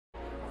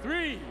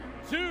3,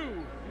 2,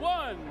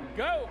 1,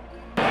 go!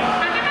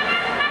 Match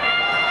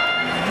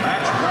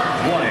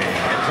 120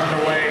 gets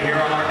underway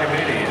here on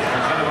Archimedes,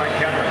 presented by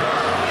Kettering.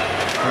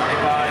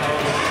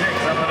 35:06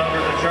 up and over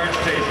the charge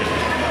station.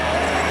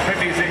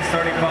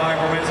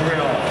 56:35 from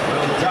Israel.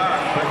 Will dock,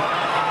 but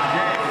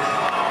engage.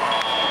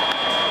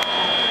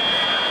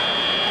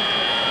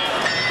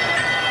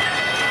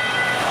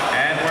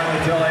 And we're in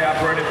the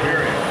teleoperated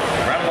period.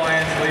 Red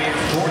Lions leads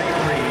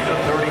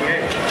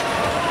 43-38.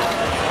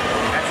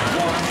 That's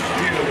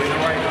 1-2 in the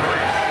right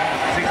place.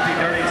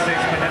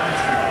 60-36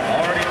 Peninsula.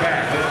 Already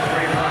back with a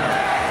three-pointer.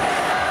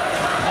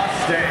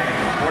 Mustang,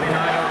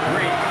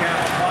 49-03,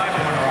 caps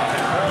 5-pointer off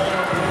and pull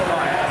the Blue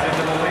Lions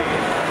into the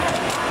lead.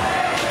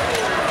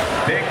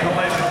 Big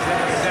collisions in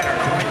the center,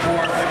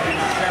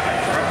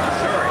 24-57 from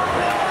Missouri.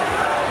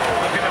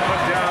 Looking to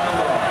put down the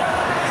low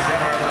in the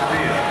center of the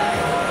field.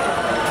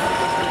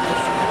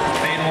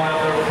 Meanwhile,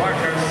 their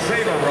partners,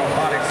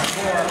 Robotics,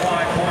 score a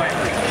 5-point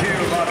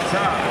cube up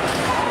top,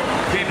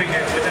 keeping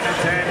it within a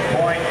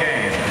 10-point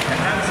game.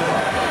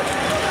 Peninsula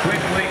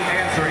quickly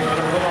answering for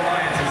the Blue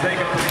Alliance as they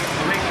complete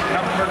link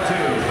number 2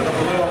 for the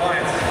Blue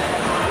Alliance.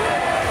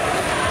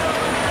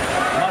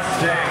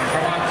 Mustang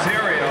from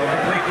Ontario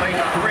complete link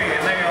 3,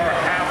 and they are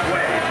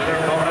halfway to their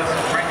bonus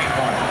ranking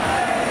point.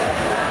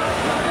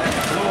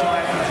 Blue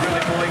Alliance is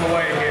really pulling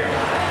away here,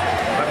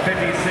 but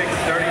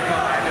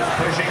 56-35 is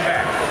pushing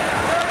back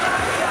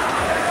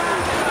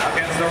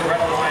against the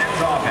Red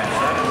Alliance offense.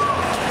 That is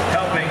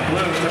helping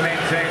Blue to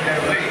maintain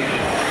their lead.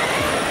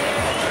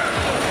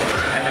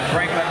 And the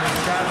Franklin,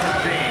 Wisconsin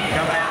team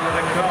coming in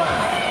with a cone.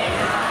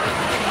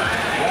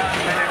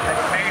 1 minute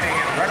remaining,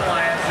 and Red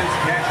Alliance is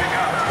catching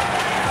up.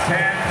 10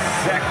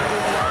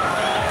 seconds.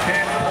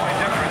 10-point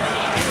difference.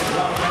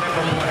 1 minute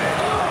to play.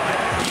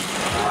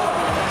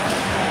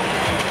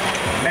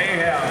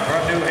 Mayhem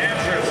from New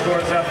Hampshire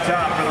scores up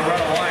top for the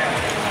Red Alliance.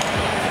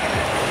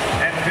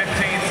 And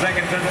 15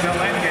 seconds until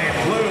endgame.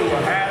 Blue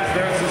has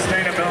their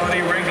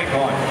sustainability ranking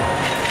point.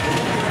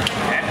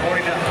 And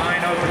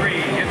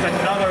 49-03 gets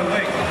another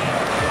link.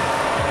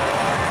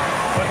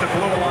 Put the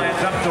Blue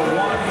Alliance up to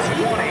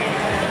 120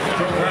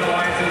 from Red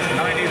Alliance's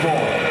 94.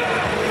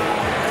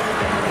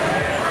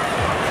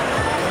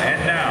 And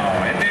now,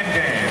 in the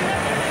endgame,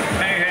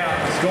 Mayhem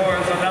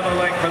scores another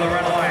link for the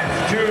Red Alliance,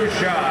 too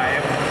shy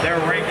of their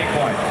ranking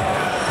point.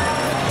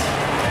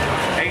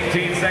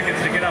 18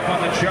 seconds to get up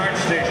on the charge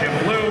station.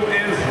 Blue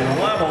is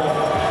level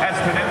as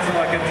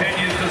Peninsula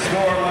continues to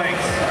score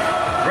links.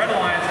 Red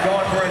Alliance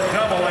going for a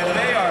double, and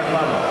they are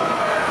level.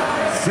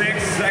 6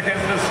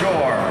 seconds to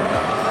score.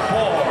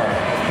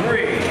 4,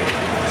 3,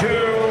 2,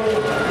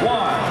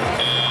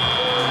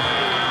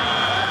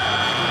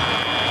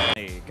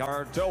 1.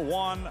 Guard to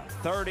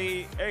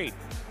 138.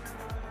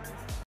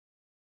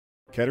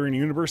 Kettering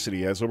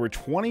University has over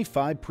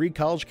 25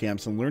 pre-college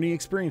camps and learning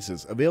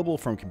experiences available,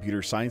 from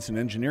computer science and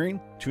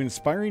engineering to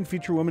inspiring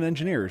future women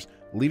engineers,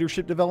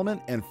 leadership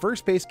development, and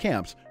first-based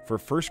camps for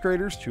first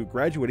graders to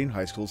graduating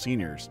high school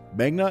seniors.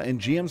 Magna and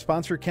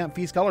GM-sponsored camp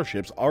fee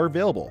scholarships are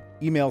available.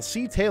 Email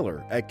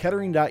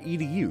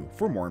ctaylor@kettering.edu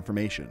for more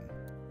information.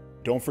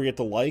 Don't forget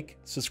to like,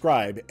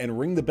 subscribe, and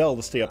ring the bell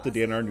to stay up to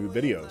date on our new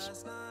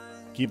videos.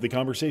 Keep the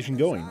conversation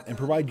going and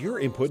provide your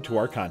input to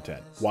our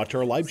content. Watch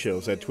our live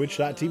shows at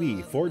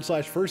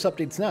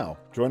twitch.tv/firstupdatesnow.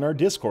 Join our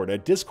Discord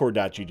at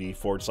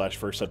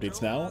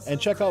discord.gg/firstupdatesnow,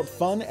 and check out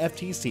Fun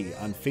FTC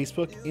on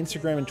Facebook,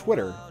 Instagram, and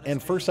Twitter,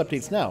 and First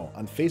Updates Now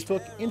on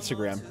Facebook,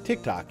 Instagram,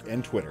 TikTok,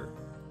 and Twitter.